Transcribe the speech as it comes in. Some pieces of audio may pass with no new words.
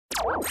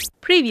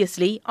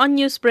Previously on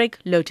Newsbreak,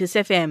 Lotus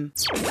FM.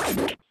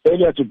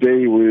 Earlier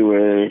today, we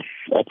were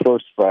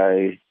approached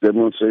by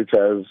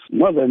demonstrators.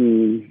 More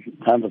than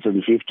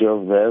 150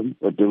 of them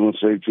were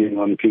demonstrating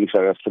on King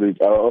Shaka Street.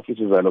 Our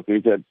offices are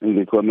located in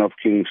the corner of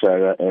King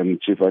Shaka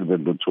and Chief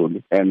Advent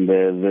Luthuli. And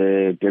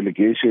the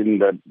delegation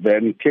that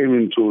then came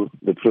into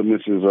the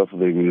premises of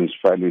the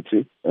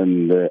municipality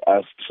and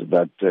asked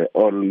that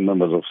all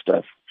members of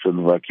staff should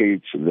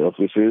vacate the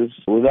offices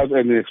without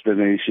any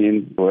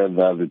explanation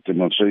whether the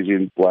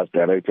demonstration was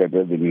directed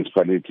at the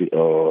municipality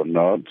or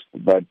not.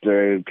 But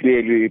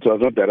clearly it was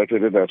not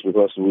directed at us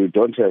because we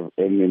don't have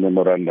any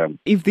memorandum.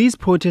 If these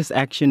protest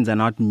actions are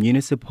not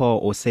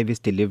municipal or service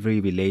delivery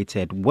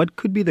related, what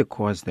could be the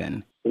cause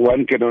then?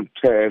 One cannot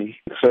tell,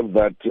 except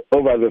that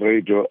over the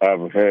radio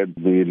I've heard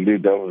the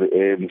leader of the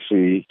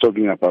ANC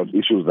talking about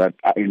issues that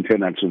are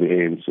internal to the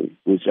ANC,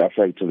 which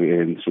affect the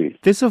ANC.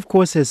 This, of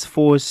course, has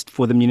forced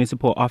for the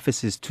municipal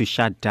offices to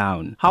shut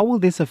down. How will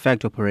this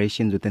affect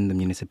operations within the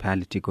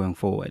municipality going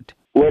forward?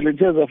 Well, it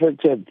has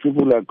affected.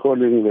 People are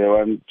calling, they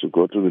want to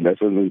go to the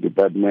licensing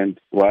department.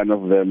 One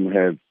of them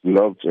had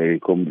logged a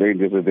complaint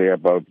yesterday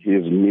about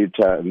his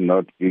meter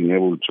not being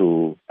able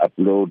to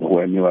upload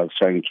when he was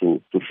trying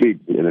to feed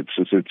the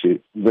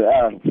electricity. There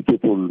are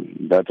people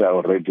that are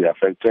already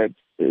affected.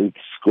 It's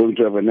going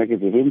to have a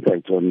negative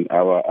impact on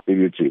our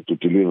ability to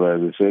deliver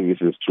the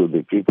services to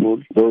the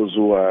people. Those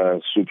who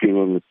are sweeping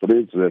on the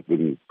streets have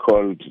been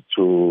called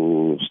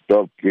to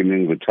stop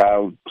cleaning the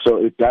town. So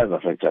it does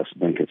affect us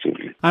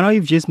negatively. I know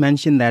you've just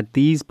mentioned that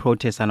these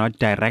protests are not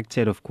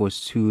directed, of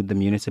course, to the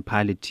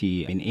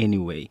municipality in any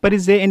way. But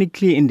is there any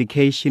clear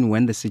indication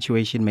when the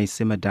situation may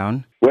simmer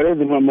down? Well, at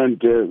the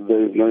moment, there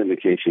is no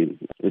indication.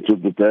 It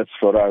would be best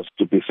for us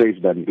to be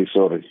safe than be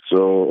sorry.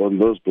 So on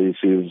those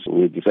bases,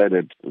 we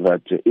decided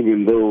that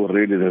even though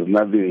really there's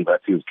nothing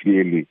that is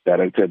clearly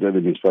directed at the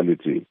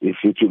municipality, if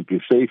it would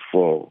be safe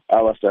for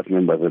our staff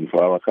members and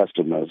for our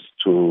customers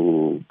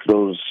to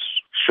close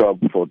shop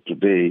for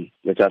today,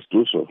 let us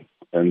do so.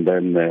 And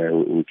then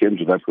we came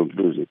to that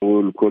conclusion. We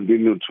will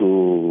continue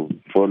to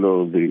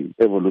follow the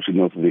evolution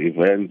of the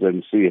events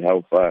and see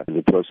how far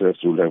the process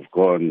will have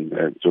gone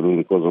during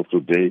the course of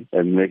today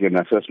and make an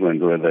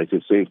assessment whether it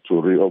is safe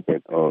to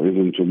reopen or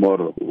even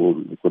tomorrow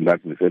we'll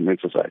conduct the same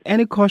exercise.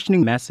 Any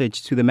cautioning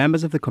message to the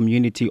members of the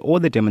community or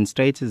the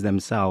demonstrators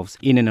themselves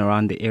in and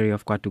around the area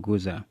of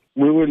KwaDukuza?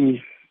 We will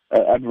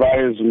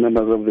advise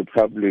members of the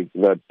public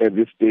that at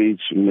this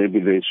stage maybe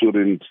they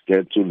shouldn't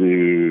get to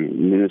the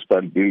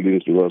municipal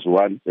buildings because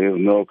one, there's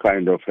no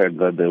kind of help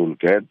that they will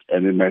get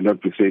and it might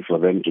not be safe for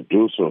them to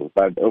do so.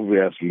 But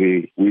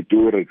obviously we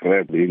do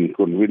regret the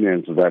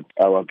inconvenience that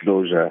our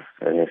closure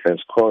has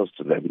caused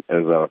them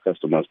as our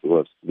customers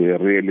because they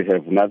really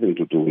have nothing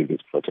to do with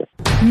this protest.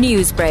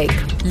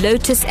 Newsbreak,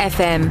 Lotus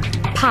FM,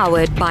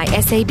 powered by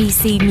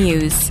SABC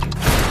News.